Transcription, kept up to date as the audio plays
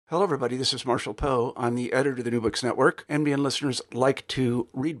Hello, everybody. This is Marshall Poe. I'm the editor of the New Books Network. NBN listeners like to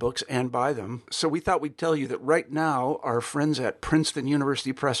read books and buy them. So we thought we'd tell you that right now, our friends at Princeton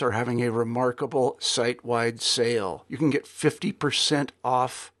University Press are having a remarkable site-wide sale. You can get 50%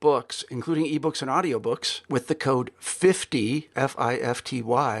 off books, including ebooks and audiobooks, with the code 50,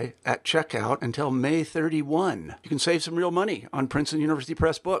 F-I-F-T-Y, at checkout until May 31. You can save some real money on Princeton University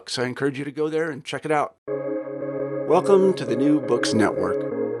Press books. I encourage you to go there and check it out. Welcome to the New Books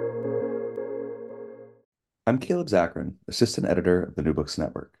Network. I'm Caleb Zachrin, Assistant Editor of the New Books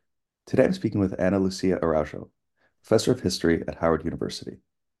Network. Today I'm speaking with Ana Lucia Araujo, Professor of History at Howard University.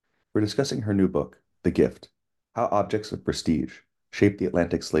 We're discussing her new book, The Gift: How Objects of Prestige Shaped the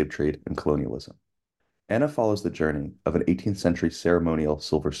Atlantic Slave Trade and Colonialism. Ana follows the journey of an 18th century ceremonial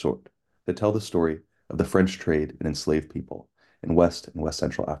silver sword that tell the story of the French trade in enslaved people in West and West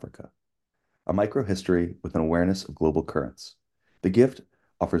Central Africa. A microhistory with an awareness of global currents. The Gift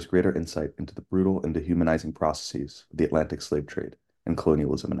offers greater insight into the brutal and dehumanizing processes of the Atlantic slave trade and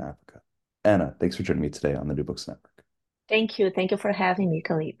colonialism in Africa. Ana, thanks for joining me today on the New Books Network. Thank you. Thank you for having me,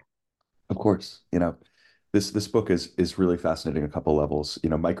 Khalid. Of course, this book is really fascinating on a couple levels.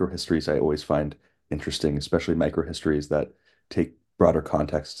 Microhistories I always find interesting, especially microhistories that take broader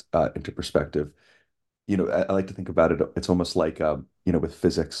context into perspective. I like to think about it. It's almost like with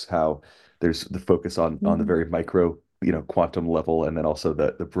physics, how there's the focus on the very micro, quantum level, and then also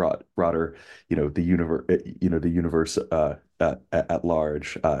the broader, the universe, the universe at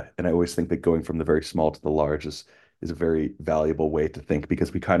large. And I always think that going from the very small to the large is a very valuable way to think,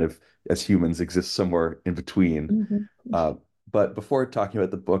 because we kind of, as humans, exist somewhere in between. But before talking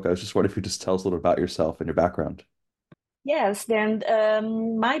about the book, I was just wondering if you could just tell us a little about yourself and your background. Yes, then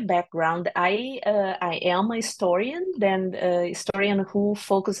my background, I am a historian, then a historian who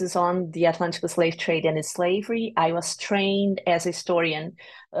focuses on the Atlantic slave trade and slavery. I was trained as a historian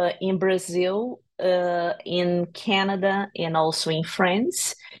in Brazil, in Canada, and also in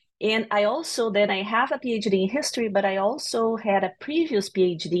France. And I have a PhD in history, but I also had a previous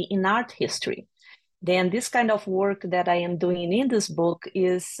PhD in art history. Then this kind of work that I am doing in this book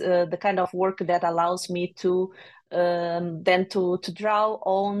is the kind of work that allows me to then to draw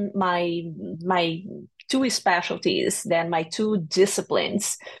on my two specialties, then my two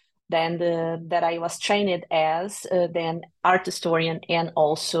disciplines, that I was trained as then art historian and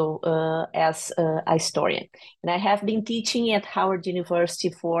also as a historian. And I have been teaching at Howard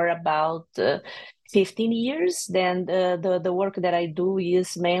University for about 15 years. Then the work that I do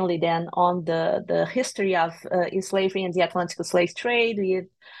is mainly then on the history of slavery and the Atlantic slave trade, with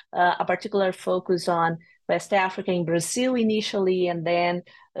a particular focus on West Africa and Brazil initially, and then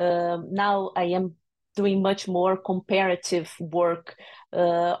now I am doing much more comparative work,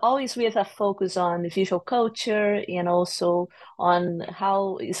 always with a focus on visual culture and also on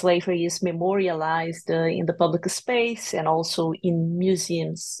how slavery is memorialized in the public space and also in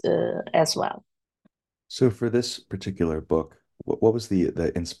museums as well. So for this particular book, what was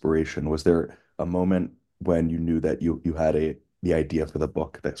the inspiration? Was there a moment when you knew that you had the idea for the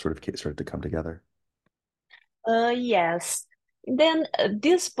book that sort of started to come together? Yes. Then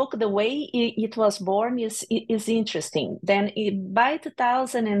this book, the way it was born is interesting. Then by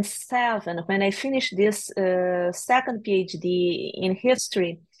 2007, when I finished this second PhD in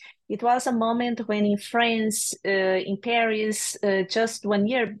history, it was a moment when in France, in Paris, just 1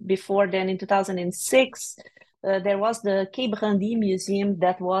 year before, then in 2006, there was the Quai Branly Museum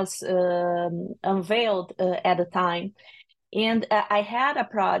that was unveiled at the time. And I had a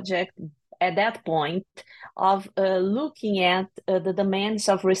project at that point of looking at the demands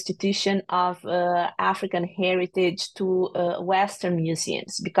of restitution of African heritage to Western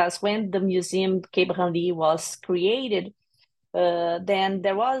museums. Because when the museum Quai Branly was created, then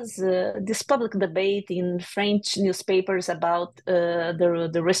there was this public debate in French newspapers about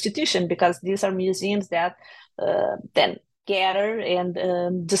the restitution, because these are museums that then gather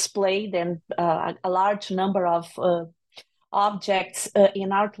and display then a large number of objects in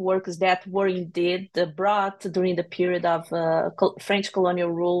artworks that were indeed brought during the period of French colonial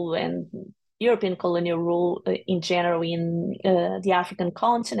rule and European colonial rule in general in the African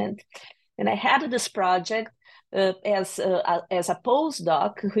continent. And I had this project as a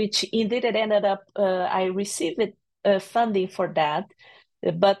postdoc, which indeed it ended up, I received funding for that,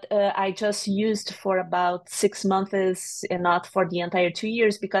 but I just used for about 6 months and not for the entire 2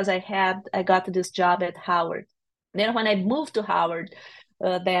 years, because I got this job at Howard. Then when I moved to Howard,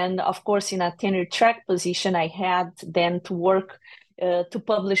 then of course in a tenure track position, I had then to work to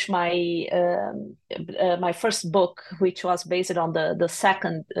publish my first book, which was based on the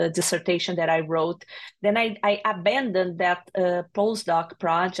second dissertation that I wrote. Then I abandoned that postdoc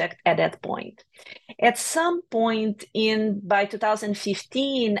project at that point. At some point by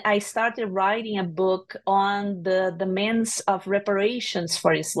 2015, I started writing a book on the demands of reparations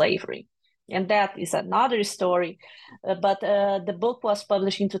for slavery. And that is another story. But the book was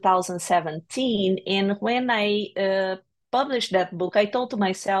published in 2017. And when I published that book, I thought to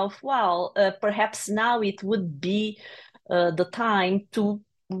myself, well, perhaps now it would be the time to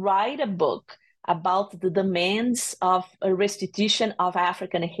write a book about the demands of a restitution of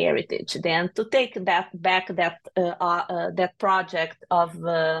African heritage, then to take that project of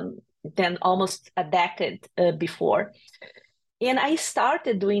then almost a decade before. And I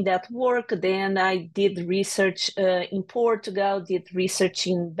started doing that work. Then I did research in Portugal, did research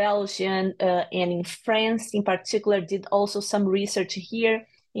in Belgium, and in France in particular, did also some research here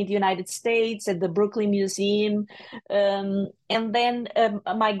in the United States at the Brooklyn Museum. And then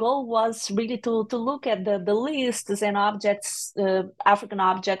my goal was really to look at the lists and objects, African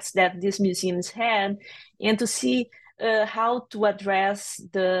objects that these museums had, and to see how to address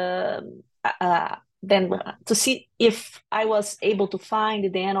then to see if I was able to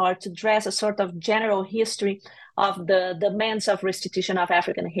find then or to address a sort of general history of the demands of restitution of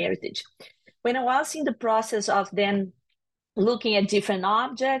African heritage. When I was in the process of then looking at different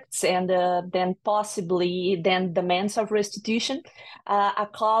objects and then possibly then demands of restitution, a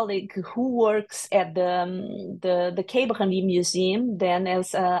colleague who works at the Quai Branly Museum, then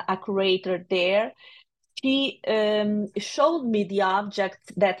as a curator there, she showed me the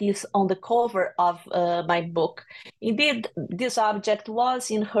object that is on the cover of my book. Indeed, this object was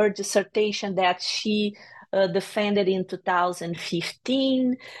in her dissertation that she defended in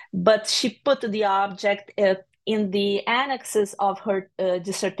 2015, but she put the object in the annexes of her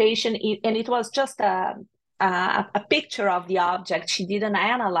dissertation, and it was just a picture of the object. She didn't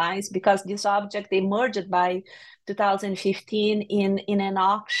analyze because this object emerged by 2015 in an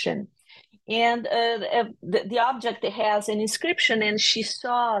auction. And the object has an inscription, and she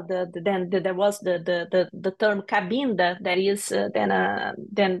saw then there was the term cabinda, that is then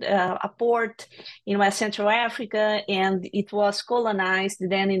a port in West Central Africa, and it was colonized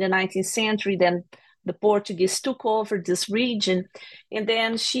then in the 19th century. Then the Portuguese took over this region, and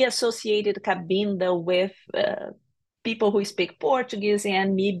then she associated cabinda with people who speak Portuguese,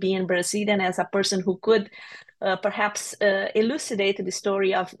 and me being Brazilian as a person who could perhaps elucidate the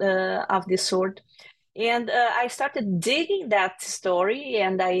story of this sort. And I started digging that story,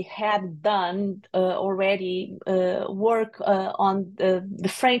 and I had done already work on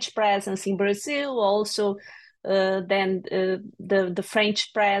the French presence in Brazil, also then the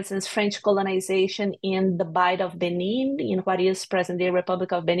French presence, French colonization in the Bight of Benin, in what is present-day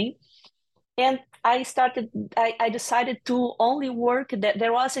Republic of Benin. And I decided to only work that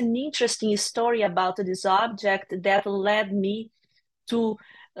there was an interesting story about this object that led me to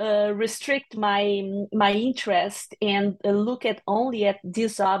restrict my interest and look only at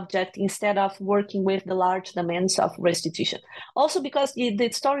this object instead of working with the large demands of restitution. Also because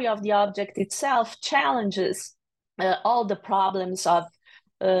the story of the object itself challenges all the problems of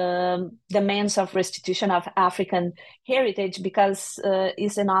demands of restitution of African heritage, because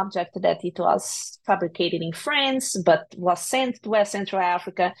it's an object that it was fabricated in France, but was sent to West Central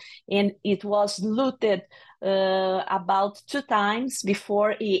Africa, and it was looted about 2 times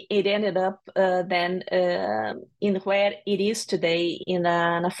before it ended up then in where it is today in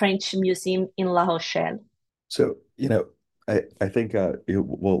a French museum in La Rochelle. So, I think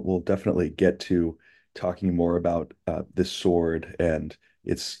we'll definitely get to talking more about this sword and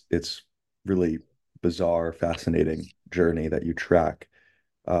its really bizarre, fascinating journey that you track.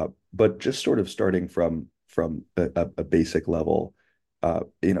 But just sort of starting from a basic level, I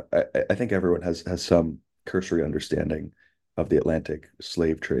think everyone has some cursory understanding of the Atlantic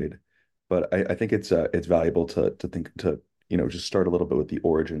slave trade, but I think it's valuable to just start a little bit with the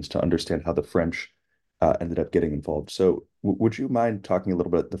origins to understand how the French ended up getting involved. So would you mind talking a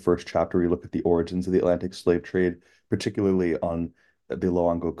little bit, the first chapter, you look at the origins of the Atlantic slave trade, particularly on the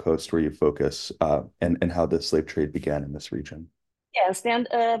Loango coast where you focus, and how the slave trade began in this region? Yes, then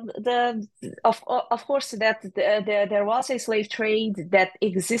of course that there was a slave trade that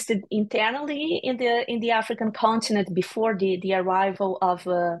existed internally in the African continent before the arrival of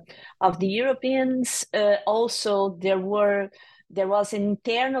the Europeans. Also, there was an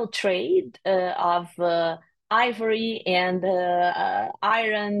internal trade of ivory and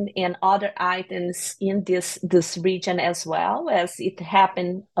iron and other items in this region as well, as it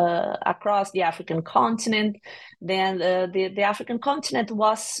happened across the African continent. Then the African continent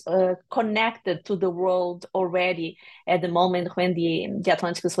was connected to the world already at the moment when the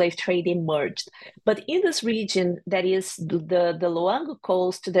Atlantic slave trade emerged. But in this region, that is the Luango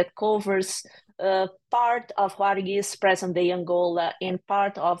coast, that covers part of what is present-day Angola and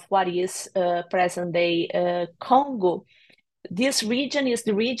part of what is present-day Congo. This region is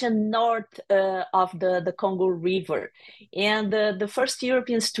the region north of the Congo River. And the first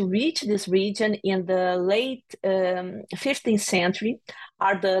Europeans to reach this region in the late 15th century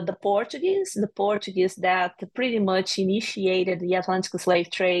are the Portuguese that pretty much initiated the Atlantic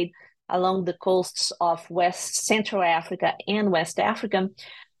slave trade along the coasts of West Central Africa and West Africa.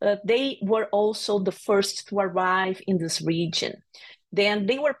 They were also the first to arrive in this region. Then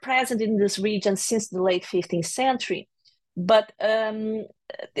they were present in this region since the late 15th century, but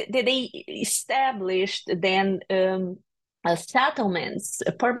they established then settlements,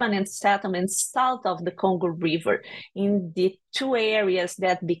 permanent settlements south of the Congo River in the two areas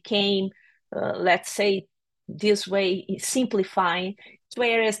that became, let's say this way, simplifying, two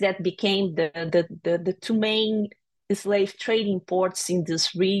areas that became the two main slave trading ports in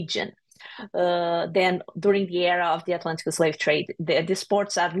this region. Then during the era of the Atlantic slave trade, these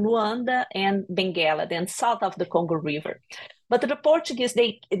ports are Luanda and Benguela, then south of the Congo River. But the Portuguese,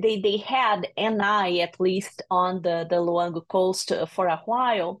 they had an eye at least on the Luango coast for a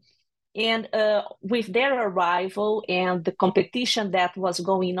while. And with their arrival and the competition that was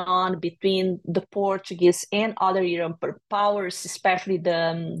going on between the Portuguese and other European powers, especially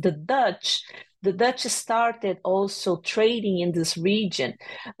the Dutch, the Dutch started also trading in this region,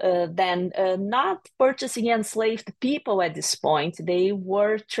 then not purchasing enslaved people at this point. They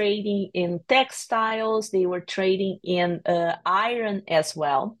were trading in textiles, they were trading in iron as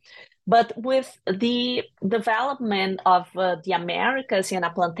well. But with the development of the Americas and a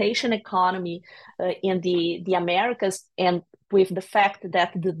plantation economy in the Americas, and with the fact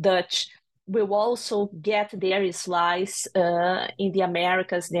that the Dutch will also get their slice in the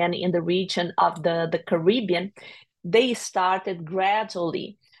Americas, then in the region of the Caribbean, they started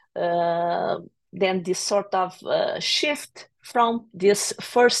gradually then this sort of shift from these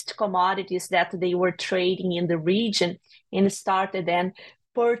first commodities that they were trading in the region and started then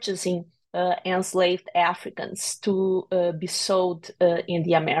purchasing enslaved Africans to be sold in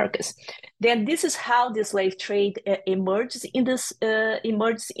the Americas. Then this is how the slave trade emerges in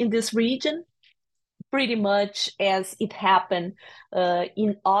this region, pretty much as it happened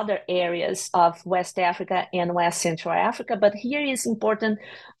in other areas of West Africa and West Central Africa. But here is important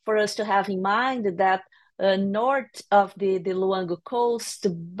for us to have in mind that north of the Luango coast,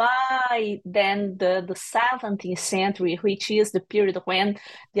 by then the 17th century, which is the period when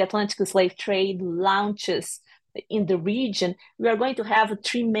the Atlantic slave trade launches in the region, we are going to have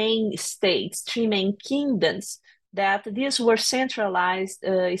three main states, three main kingdoms, that these were centralized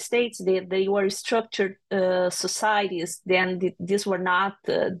states. They were structured societies. Then these were not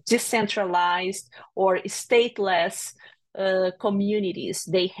decentralized or stateless communities.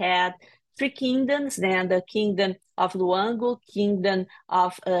 They had three kingdoms, then the kingdom of Luango, kingdom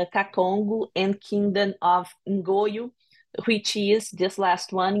of Kakongo, and kingdom of Ngoyo, which is this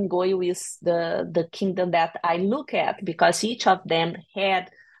last one. Ngoyo is the kingdom that I look at because each of them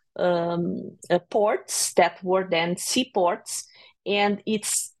had ports that were then seaports, and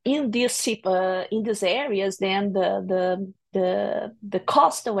it's in these areas then the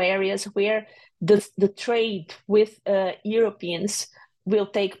coastal areas where the trade with Europeans will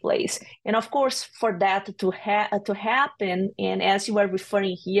take place. And of course, for that to happen, and as you are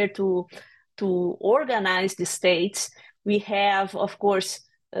referring here to organize the states, we have, of course,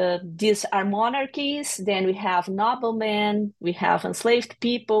 these are monarchies, then we have noblemen, we have enslaved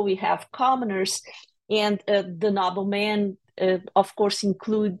people, we have commoners, and the noblemen, of course,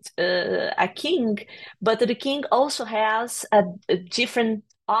 include a king, but the king also has different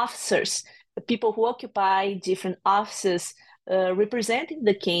officers, people who occupy different offices representing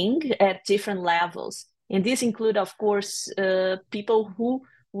the king at different levels. And these include, of course, people who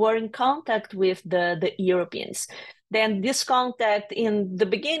were in contact with the Europeans. Then this contact in the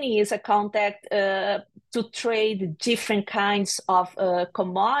beginning is a contact to trade different kinds of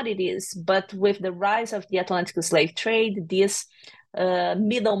commodities, but with the rise of the Atlantic slave trade, these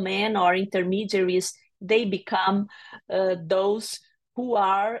middlemen or intermediaries, they become those who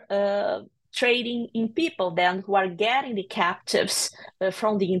are trading in people, then who are getting the captives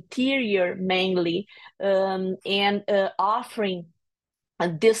from the interior mainly, and offering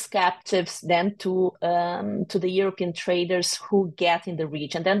these captives then to the European traders who get in the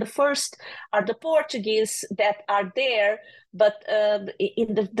region. Then the first are the Portuguese that are there, but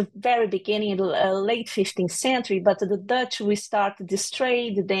in the very beginning, late 15th century, but the Dutch, we start this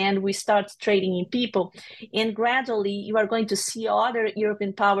trade, then we start trading in people, and gradually you are going to see other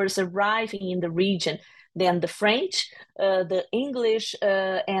European powers arriving in the region. Then the French, the English,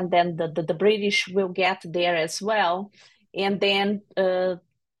 and then the British will get there as well. And then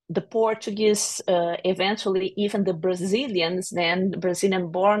the Portuguese, eventually even the Brazilians, then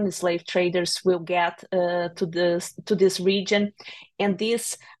Brazilian-born slave traders will get to this region, and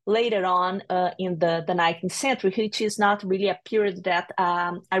this later on in the 19th century, which is not really a period that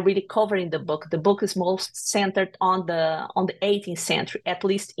I really cover in the book. The book is most centered on the 18th century, at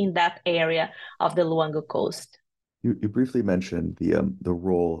least in that area of the Luangwa coast. You briefly mentioned the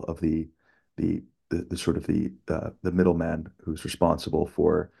role of the sort of the middleman who's responsible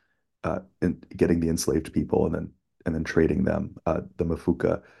for getting the enslaved people and then trading them, the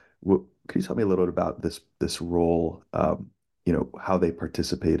Mafuka. Can you tell me a little bit about this role? How they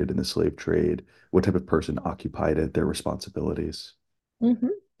participated in the slave trade, what type of person occupied it, their responsibilities. Mm-hmm.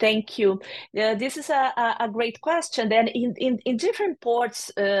 Thank you. This is a great question. Then in different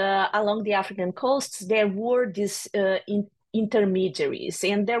ports along the African coasts, there were these intermediaries,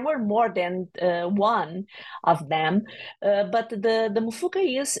 and there were more than one of them. But the Mufuka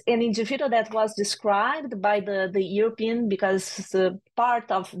is an individual that was described by the European, because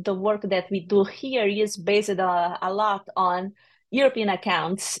part of the work that we do here is based a lot on European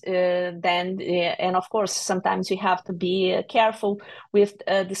accounts, and of course, sometimes we have to be careful with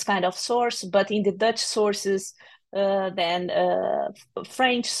this kind of source. But in the Dutch sources, then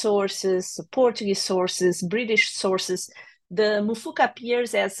French sources, Portuguese sources, British sources, the Mufuka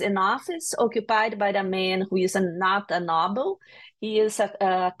appears as an office occupied by the man who is not a noble. He is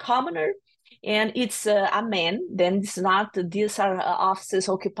a commoner. And it's a man, then it's not, these are offices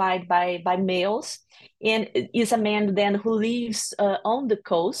occupied by males, and is a man then who lives on the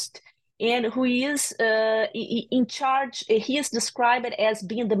coast and who is in charge. He is described as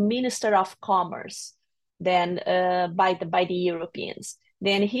being the Minister of Commerce then by the Europeans.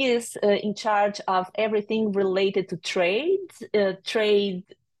 Then he is in charge of everything related to trade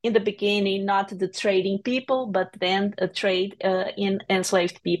in the beginning, not the trading people, but then a trade in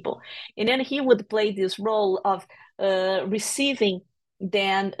enslaved people. And then he would play this role of receiving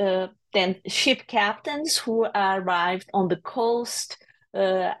then ship captains who arrived on the coast,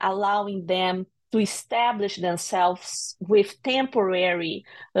 allowing them to establish themselves with temporary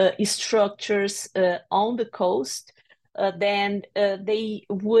structures on the coast. Then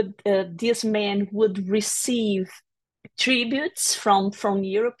these men would receive tributes from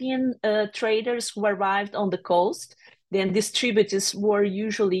European traders who arrived on the coast. Then these tributes were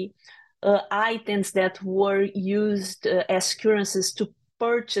usually items that were used as currencies to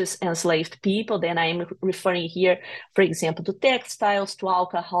purchase enslaved people. Then I'm referring here, for example, to textiles, to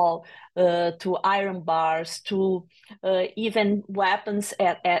alcohol, to iron bars, to even weapons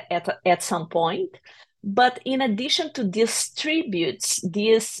at some point. But in addition to these tributes,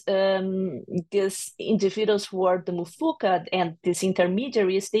 these individuals who were the Mufuka and these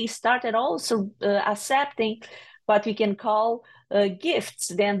intermediaries, they started also accepting what we can call gifts.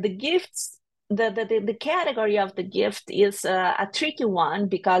 Then the gifts, the category of the gift is a tricky one,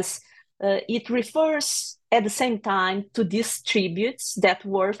 because it refers at the same time to these tributes that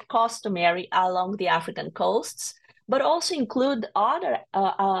were customary along the African coasts, but also include other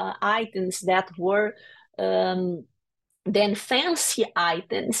items that were then fancy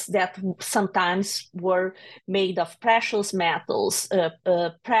items that sometimes were made of precious metals,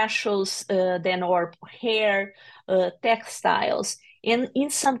 precious then or hair, textiles. And in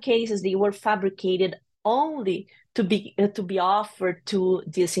some cases, they were fabricated only to be offered to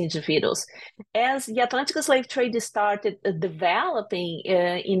these individuals. As the Atlantic slave trade started developing,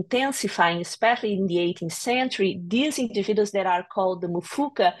 intensifying, especially in the 18th century, these individuals that are called the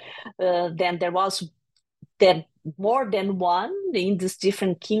Mufuka, then there was then more than one in these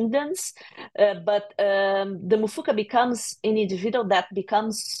different kingdoms, but the Mufuka becomes an individual that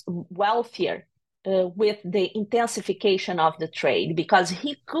becomes wealthier with the intensification of the trade, because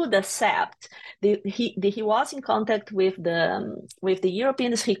he could accept, he was in contact with the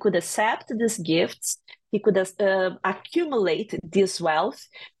Europeans, he could accept these gifts, he could accumulate this wealth,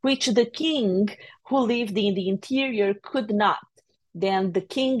 which the king who lived in the interior could not. Then the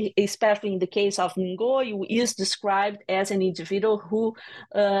king, especially in the case of Ngoyi, is described as an individual who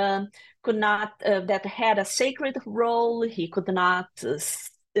could not, that had a sacred role. He could not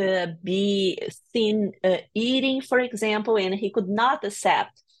be seen eating, for example, and he could not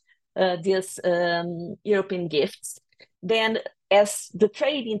accept these European gifts. Then as the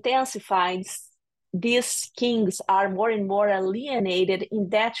trade intensifies, these kings are more and more alienated in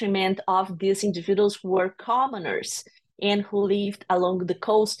detriment of these individuals who were commoners and who lived along the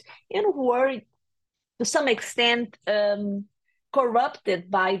coast and who were, to some extent,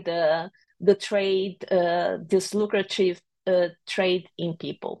 corrupted by the trade, this lucrative trade in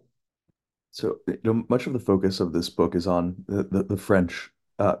people. So, much of the focus of this book is on the French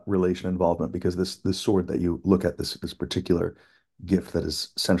relation involvement, because this sword that you look at, this particular gift that is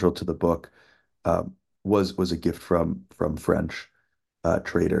central to the book, was a gift from French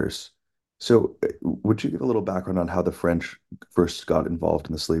traders. So, would you give a little background on how the French first got involved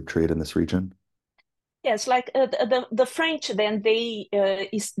in the slave trade in this region? Yes, like the French, then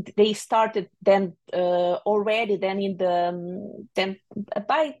they started then already then in the then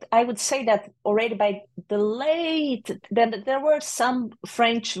by, I would say that already by the late, then there were some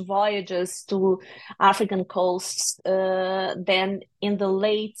French voyages to African coasts then in the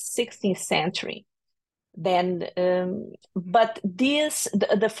late 16th century. Then but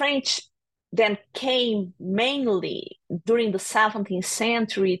the French then came mainly during the 17th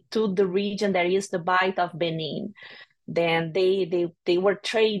century to the region that is the Bight of Benin. Then they were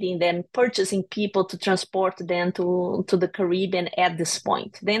trading, then purchasing people to transport them to the Caribbean at this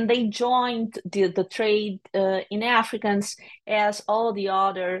point. Then they joined the trade in Africans, as all the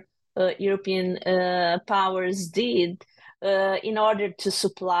other European powers did, in order to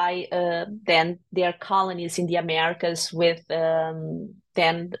supply then their colonies in the Americas with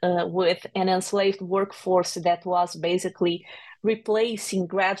with an enslaved workforce that was basically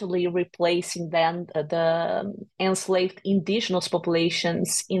gradually replacing then the enslaved indigenous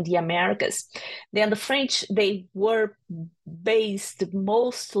populations in the Americas. Then the French, they were based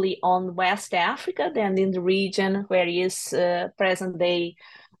mostly on West Africa, then in the region where is present-day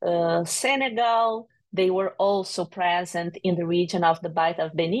Senegal. They were also present in the region of the Bight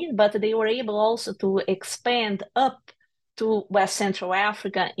of Benin, but they were able also to expand up to West Central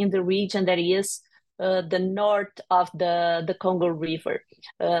Africa in the region that is the north of the Congo River.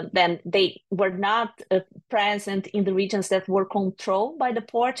 Then they were not present in the regions that were controlled by the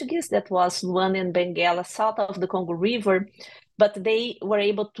Portuguese, that was Luanda and Benguela, south of the Congo River, but they were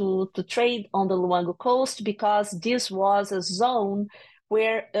able to trade on the Luango coast because this was a zone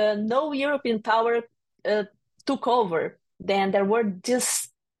where no European power took over. Then there were just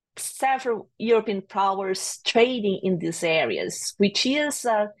several European powers trading in these areas, which is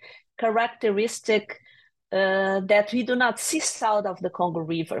a characteristic that we do not see south of the Congo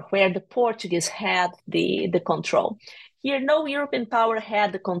River, where the Portuguese had the control. Here, no European power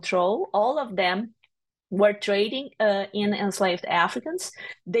had the control. All of them were trading in enslaved Africans.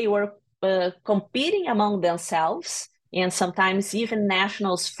 They were competing among themselves, and sometimes even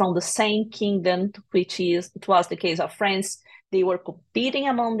nationals from the same kingdom, it was the case of France. They were competing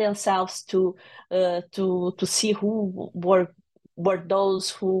among themselves to see who were those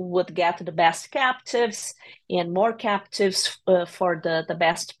who would get the best captives and more captives for the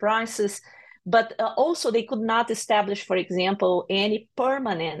best prices. But also they could not establish, for example, any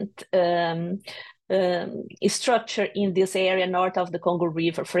permanent structure in this area north of the Congo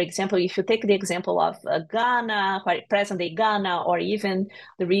River. For example, if you take the example of Ghana, present-day Ghana, or even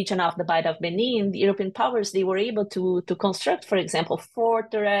the region of the Bight of Benin, the European powers, they were able to construct, for example,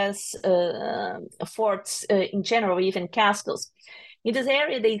 forts in general, even castles. In this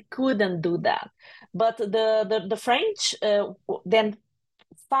area, they couldn't do that. But the French then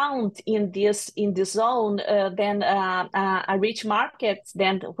found in this zone then a rich market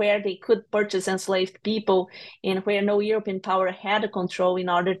then where they could purchase enslaved people and where no European power had a control in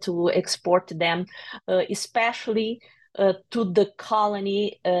order to export them, especially to the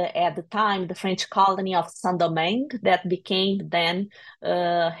colony at the time, the French colony of Saint-Domingue, that became then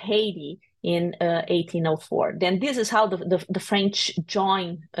Haiti in 1804. Then this is how the French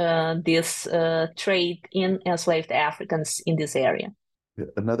joined this trade in enslaved Africans in this area.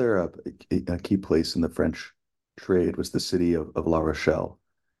 Another a key place in the French trade was the city of La Rochelle.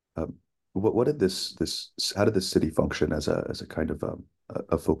 What did how did this city function as a kind of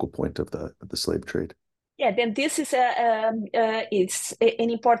a focal point of the slave trade? Yeah, then this is it's an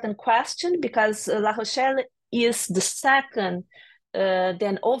important question, because La Rochelle is the second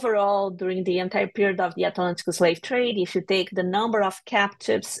then overall during the entire period of the Atlantic slave trade. If you take the number of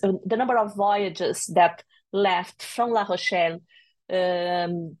captives, the number of voyages that left from La Rochelle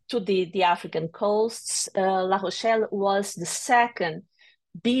to the African coasts, La Rochelle was the second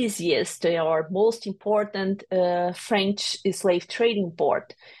busiest or most important French slave trading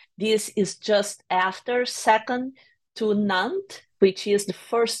port. This is just after, second to Nantes, which is the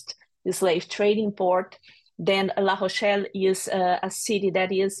first slave trading port. Then La Rochelle is a city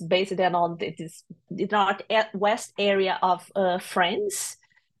that is based on the northwest area of France.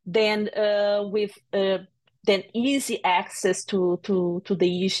 Then with then easy access to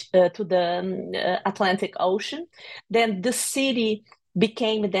the Atlantic Ocean. Then the city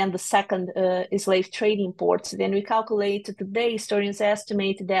became then the second slave trading port. Then we calculated today, historians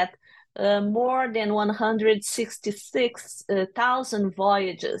estimate that more than 166,000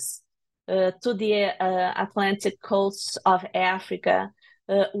 voyages to the Atlantic coasts of Africa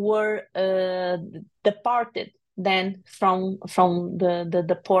were departed then from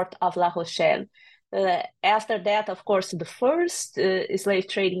the port of La Rochelle. After that, of course, the first slave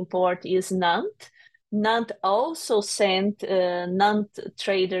trading port is Nantes. Nantes also sent, Nantes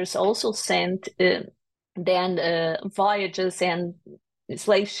traders also sent then voyages and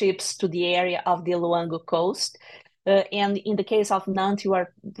slave ships to the area of the Luango coast. And in the case of Nantes, you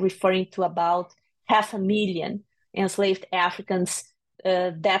are referring to about 500,000 enslaved Africans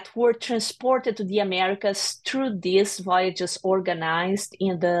that were transported to the Americas through these voyages organized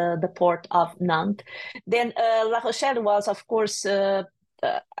in the port of Nantes. Then La Rochelle was, of course,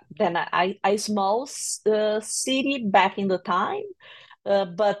 then a small city back in the time,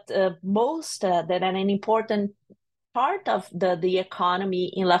 but most that an important part of the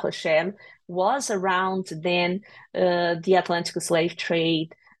economy in La Rochelle was around then the Atlantic slave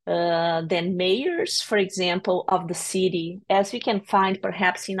trade. Then mayors, for example, of the city, as we can find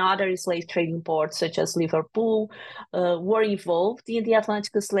perhaps in other slave trading ports such as Liverpool, were involved in the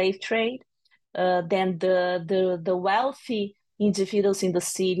Atlantic slave trade. Then the wealthy individuals in the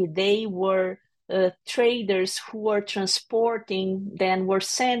city, they were traders who were transporting, then were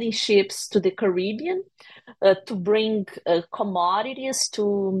sending ships to the Caribbean to bring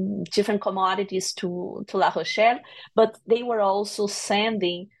different commodities to La Rochelle, but they were also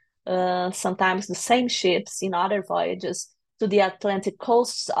sending sometimes the same ships in other voyages to the Atlantic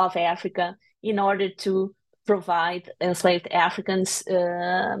coasts of Africa in order to provide enslaved Africans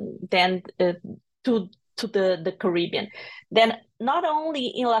then to the Caribbean. Then not only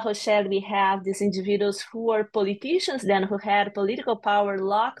in La Rochelle we have these individuals who were politicians then who had political power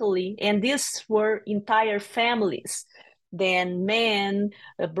locally, and these were entire families. Then men,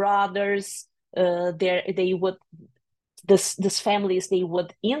 brothers, these families, they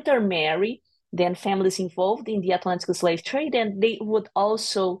would intermarry, then families involved in the Atlantic slave trade, and they would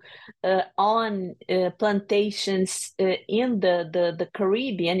also own plantations in the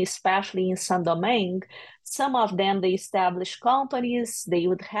Caribbean, especially in Saint Domingue. Some of them, they established companies, they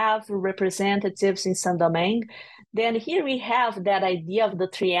would have representatives in Saint Domingue. Then here we have that idea of the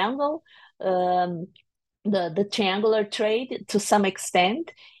triangle, the triangular trade to some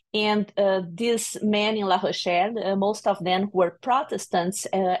extent. And these men in La Rochelle, most of them were Protestants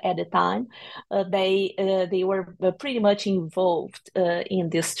at the time. They were pretty much involved in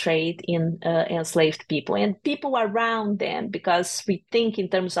this trade in enslaved people and people around them, because we think in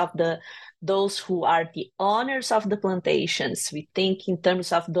terms of those who are the owners of the plantations. We think in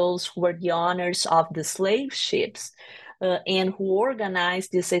terms of those who were the owners of the slave ships and who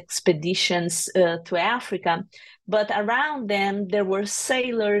organized these expeditions to Africa. But around them, there were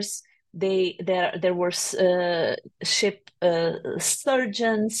sailors, there were ship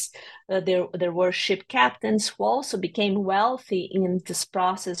surgeons, there were ship captains who also became wealthy in this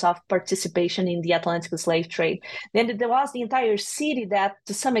process of participation in the Atlantic slave trade. Then there was the entire city that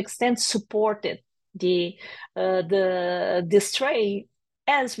to some extent supported this trade,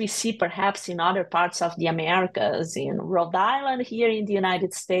 as we see perhaps in other parts of the Americas, in Rhode Island here in the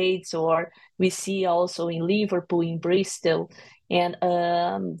United States, or we see also in Liverpool, in Bristol, and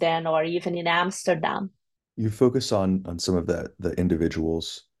then or even in Amsterdam. You focus on some of the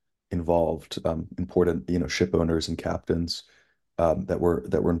individuals involved, important, ship owners and captains that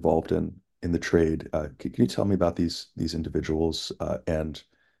were involved in the trade. Can you tell me about these individuals and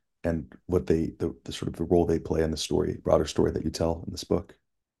what the sort of the role they play in the broader story that you tell in this book?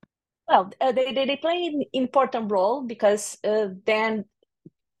 Well, they play an important role because then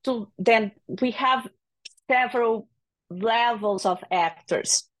we have several levels of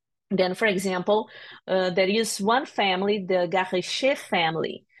actors. Then, for example, there is one family, the Garrechet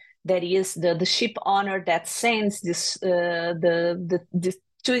family, that is the ship owner that sends the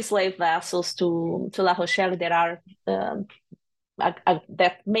two slave vessels to La Rochelle that are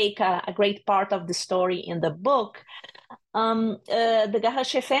that make a great part of the story in the book. The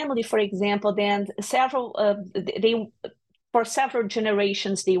Garrechet family, for example, then several for several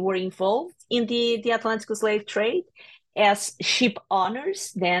generations, they were involved in the Atlantic slave trade as ship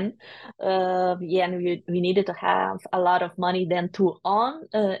owners. Then, we needed to have a lot of money then to own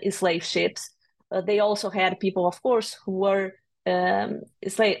slave ships. They also had people, of course, who were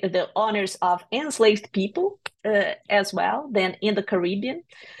the owners of enslaved people as well, then in the Caribbean.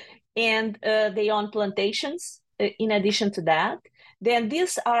 And they own plantations in addition to that. Then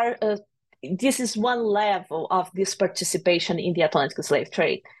this is one level of this participation in the Atlantic slave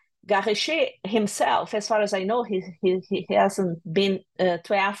trade. Garrechet himself, as far as I know, he hasn't been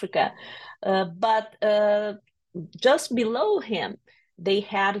to Africa, but just below him, they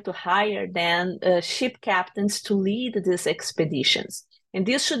had to hire then ship captains to lead these expeditions. And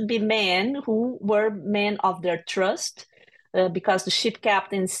these should be men who were men of their trust, because the ship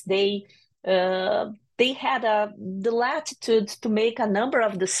captains, they had the latitude to make a number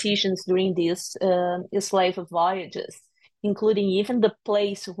of decisions during these slave voyages, including even the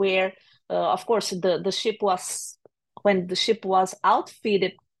place where, of course, the ship was, when the ship was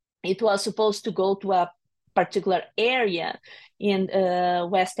outfitted, it was supposed to go to a particular area in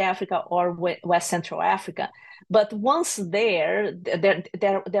West Africa or West Central Africa. But once there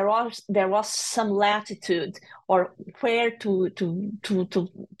was some latitude, or where to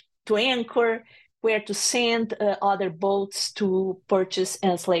anchor, where to send other boats to purchase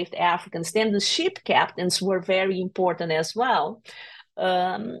enslaved Africans. Then the ship captains were very important as well.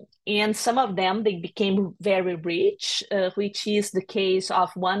 And some of them, they became very rich, which is the case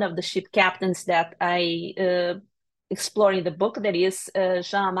of one of the ship captains that I explore in the book, that is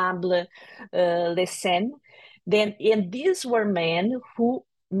Jean-Amable Le Sen. And these were men who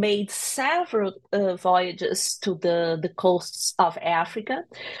made several voyages to the coasts of Africa.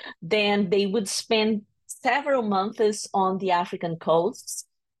 Then they would spend several months on the African coasts,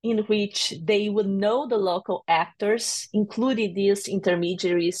 in which they would know the local actors, including these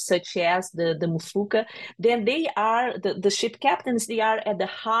intermediaries such as the Mufuka. Then they are, the ship captains, they are at the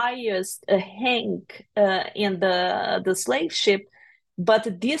highest rank in the slave ship,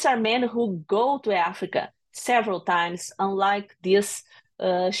 but these are men who go to Africa several times, unlike these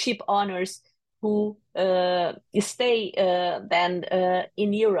ship owners who stay then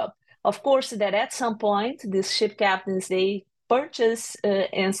in Europe. Of course, that at some point, these ship captains, they purchase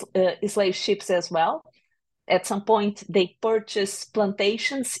slave ships as well. At some point, they purchase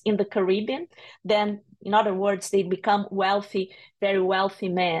plantations in the Caribbean. Then, in other words, they become wealthy, very wealthy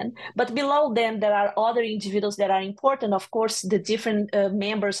men. But below them, there are other individuals that are important. Of course, the different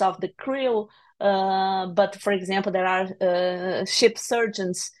members of the crew. But for example, there are ship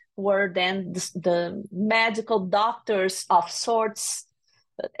surgeons who were then the medical doctors of sorts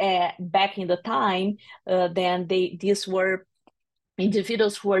back in the time. Then these were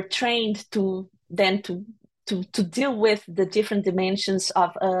individuals who were trained to deal with the different dimensions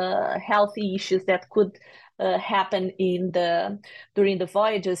of healthy issues that could happen during the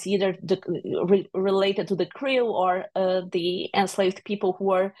voyages, either related to the crew or the enslaved people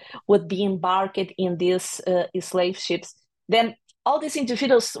who would be embarked in these slave ships. Then all these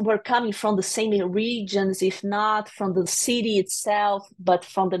individuals were coming from the same regions, if not from the city itself, but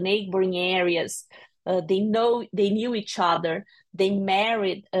from the neighboring areas. They knew each other. They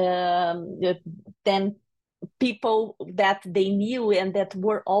married then people that they knew and that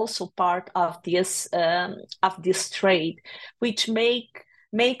were also part of this trade, which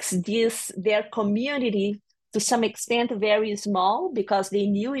makes their community to some extent very small, because they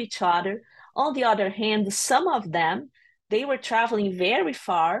knew each other. On the other hand, some of them, they were traveling very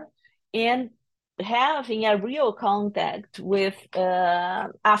far and having a real contact with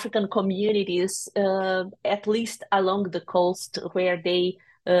African communities, at least along the coast where they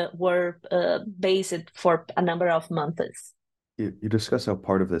were based for a number of months. You discuss how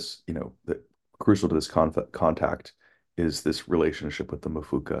part of this, the crucial to this contact is this relationship with the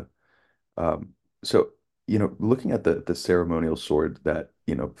Mufuka. So, looking at the ceremonial sword that,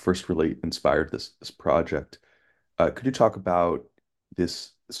 first really inspired this project, could you talk about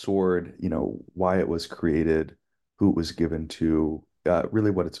this sword, why it was created, who it was given to, really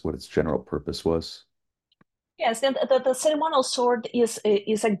what its general purpose was? Yes, and the ceremonial sword is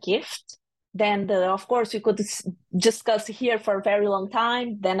a gift. Then, of course, we could discuss here for a very long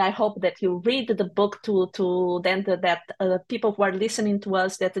time. Then I hope that you read the book that people who are listening to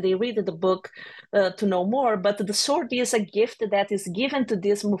us, that they read the book to know more. But the sword is a gift that is given to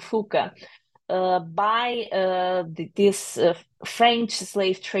this Mufuka by these French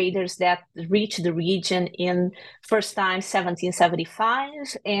slave traders that reached the region in first time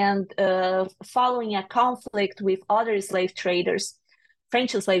 1775, and following a conflict with other slave traders,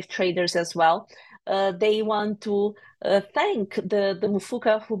 French slave traders as well, they want to thank the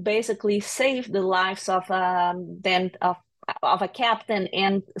Mufuka who basically saved the lives of then of a captain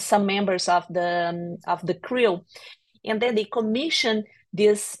and some members of the crew. And then they commissioned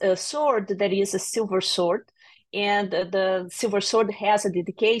this sword that is a silver sword. And the silver sword has a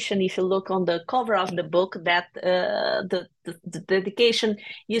dedication. If you look on the cover of the book, that the dedication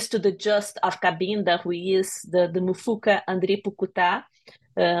is to the Just of Cabinda, who is the Mufuka Andripukuta,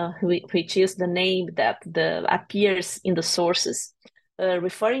 which is the name that appears in the sources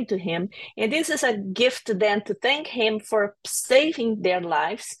referring to him. And this is a gift then to thank him for saving their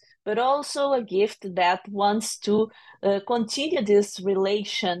lives, but also a gift that wants to continue this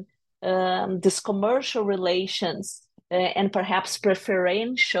relation, this commercial relations, and perhaps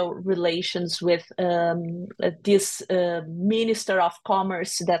preferential relations with this Minister of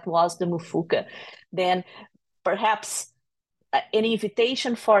Commerce that was the Mufuka. Then perhaps an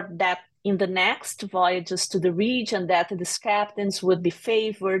invitation for that in the next voyages to the region, that these captains would be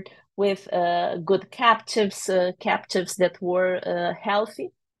favored with good captives, captives that were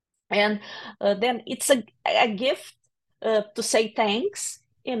healthy. And then it's a gift to say thanks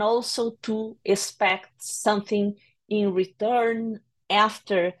and also to expect something in return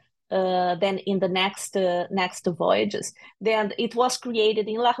after then in the next voyages. Then it was created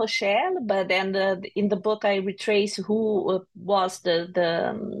in La Rochelle, but then in the book I retrace who was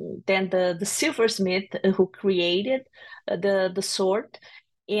the silversmith who created the sword.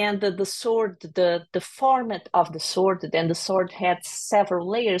 And the sword, the format of the sword, then the sword had several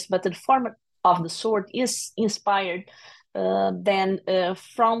layers, but the format of the sword is inspired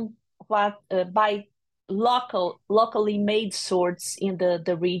from what by locally made swords in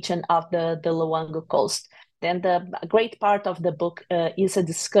the region of the Luango coast. Then the great part of the book is a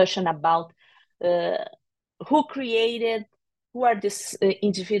discussion about who created, who are these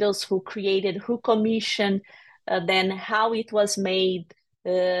individuals who created, who commissioned, then how it was made,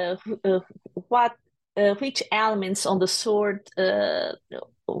 what which elements on the sword,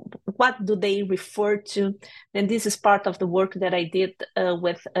 what do they refer to? And this is part of the work that I did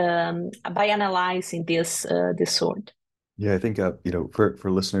by analyzing this sword. Yeah, I think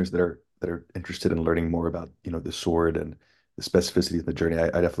for listeners that are interested in learning more about the sword and the specificity of the journey, I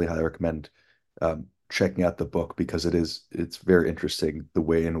definitely highly recommend checking out the book because it's very interesting the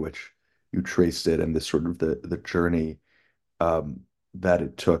way in which you traced it and the sort of the journey that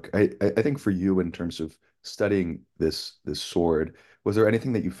it took. I think for you in terms of studying this sword, was there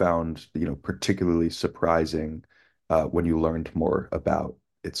anything that you found particularly surprising when you learned more about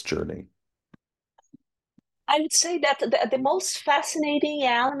its journey? I would say that the most fascinating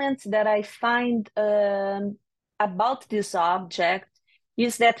element that I find about this object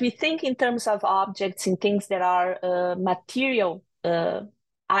is that we think in terms of objects in things that are material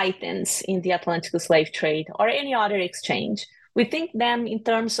items in the Atlantic slave trade or any other exchange. We think them in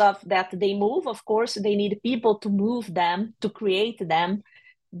terms of that they move. Of course, they need people to move them, to create them.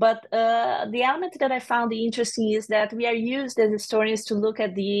 But the element that I found interesting is that we are used as historians to look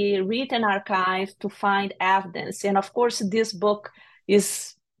at the written archive to find evidence. And of course, this book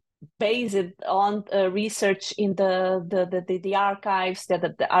is based on research in the archives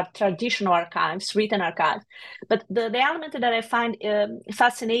that are traditional archives, written archives. But the element that I find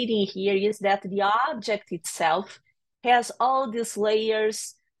fascinating here is that the object itself has all these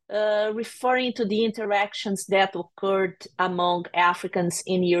layers referring to the interactions that occurred among Africans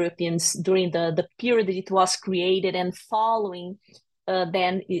and Europeans during the period that it was created and following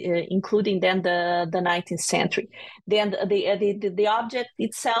including then the 19th century. Then the object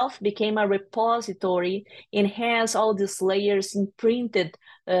itself became a repository and has all these layers imprinted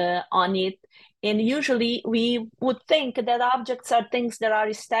on it. And usually we would think that objects are things that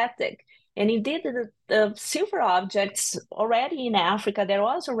are static. And indeed, the silver objects already in Africa, there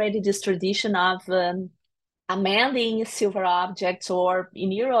was already this tradition of amending silver objects, or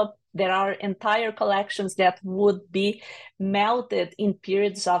in Europe, there are entire collections that would be melted in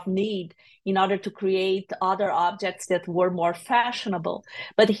periods of need in order to create other objects that were more fashionable.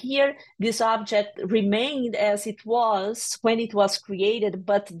 But here, this object remained as it was when it was created,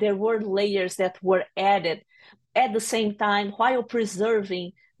 but there were layers that were added at the same time while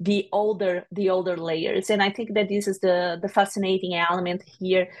preserving the older layers. And I think that this is the fascinating element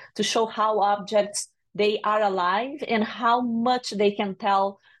here to show how objects, they are alive and how much they can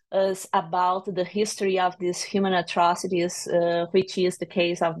tell us about the history of these human atrocities, which is the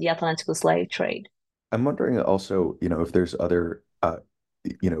case of the Atlantic slave trade. I'm wondering also, if there's other,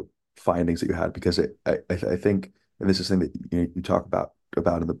 findings that you had, because I think, and this is something that you talk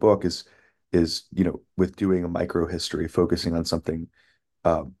about in the book is with doing a micro history, focusing on something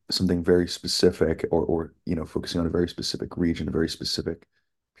something very specific, or focusing on a very specific region, a very specific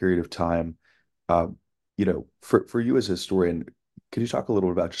period of time. Um, for you as a historian, could you talk a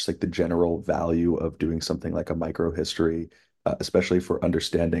little about just like the general value of doing something like a microhistory, especially for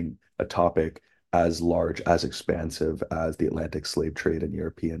understanding a topic as large, as expansive as the Atlantic slave trade and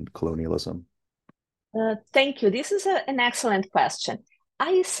European colonialism? Thank you. This is an excellent question.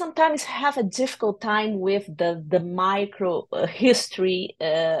 I sometimes have a difficult time with the micro history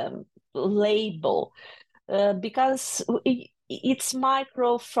label because it's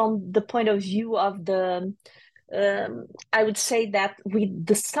micro from the point of view of I would say that we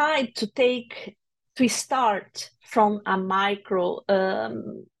decide to start from a micro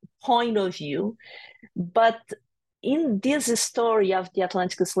point of view, but in this story of the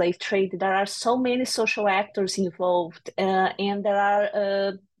Atlantic slave trade, there are so many social actors involved, and there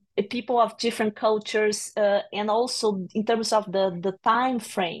are people of different cultures, and also in terms of the time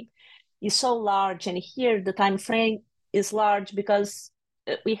frame is so large. And here the time frame is large because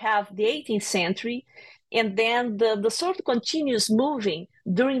we have the 18th century, and then the sort of continues moving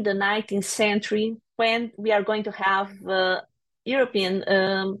during the 19th century when we are going to have European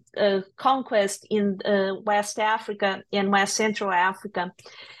conquest in West Africa and West Central Africa.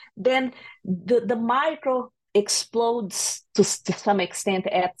 Then the micro explodes to some extent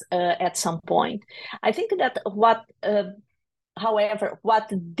at some point. I think that however,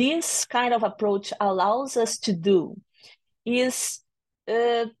 what this kind of approach allows us to do is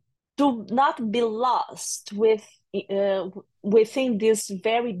to not be lost within this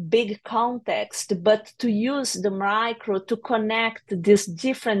very big context, but to use the micro to connect these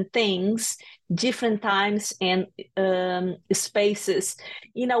different things, different times and spaces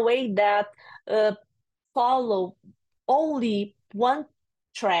in a way that follow only one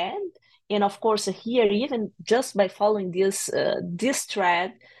thread. And of course, here, even just by following this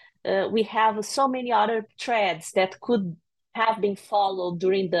thread, we have so many other threads that could have been followed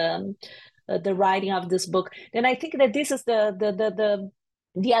during the writing of this book. Then I think that this is the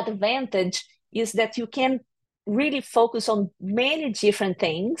advantage is that you can really focus on many different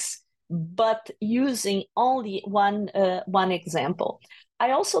things, but using only one example.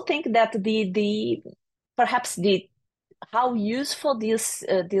 I also think that perhaps how useful this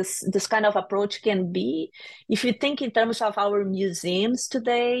kind of approach can be if you think in terms of our museums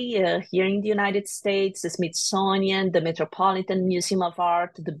today here in the United States, the Smithsonian, the Metropolitan Museum of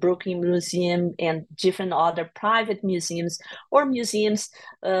Art, the Brooklyn Museum, and different other private museums or museums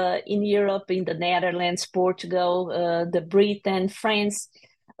in Europe, in the Netherlands, Portugal, the Britain, France.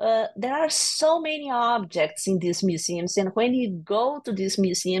 There are so many objects in these museums, and when you go to these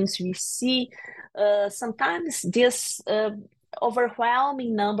museums, we see sometimes this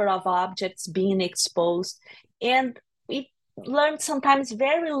overwhelming number of objects being exposed, and we learn sometimes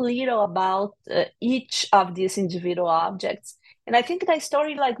very little about each of these individual objects. And I think that a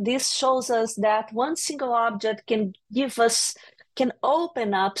story like this shows us that one single object can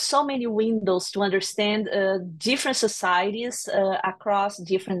open up so many windows to understand different societies across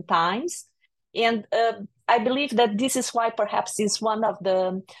different times. And I believe that this is why perhaps is one of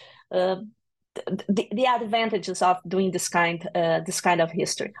uh, the advantages of doing this kind of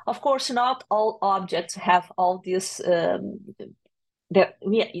history. Of course, not all objects have all this.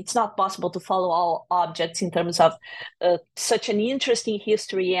 It's not possible to follow all objects in terms of such an interesting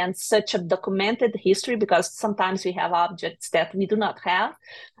history and such a documented history, because sometimes we have objects that we do not have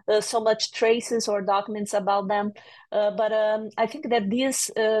so much traces or documents about them. But I think that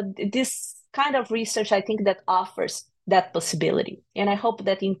this kind of research, I think that offers that possibility. And I hope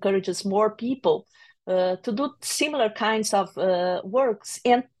that encourages more people to do similar kinds of works,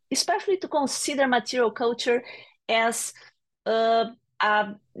 and especially to consider material culture as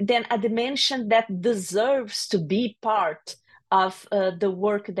then a dimension that deserves to be part of the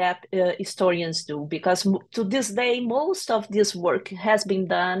work that historians do, because to this day, most of this work has been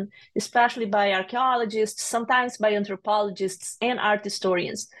done, especially by archaeologists, sometimes by anthropologists and art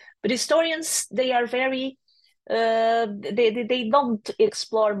historians. But historians, they are very they don't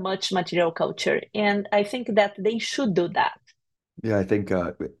explore much material culture, and I think that they should do that. Yeah, I think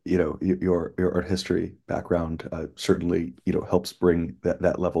your art history background certainly helps bring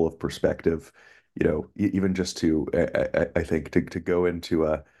that level of perspective. Even just to I think to go into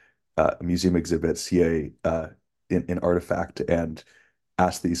a museum exhibit, see an artifact, and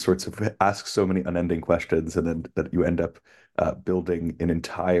ask so many unending questions, and then that you end up building an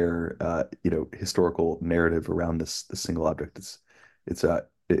entire historical narrative around this single object. It's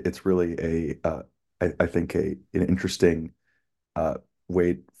really I think an interesting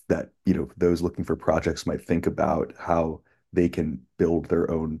way that those looking for projects might think about how they can build their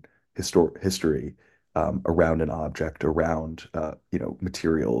own history around an object, around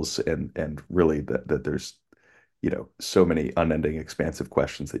materials, and really that there's so many unending, expansive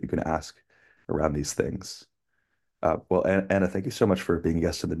questions that you can ask around these things. Well, Anna, thank you so much for being a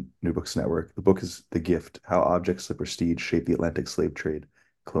guest of the New Books Network. The book is The Gift: How Objects of Prestige Shape the Atlantic Slave Trade,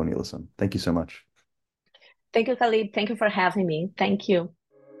 Colonialism. Thank you so much. Thank you, Khalid. Thank you for having me. Thank you.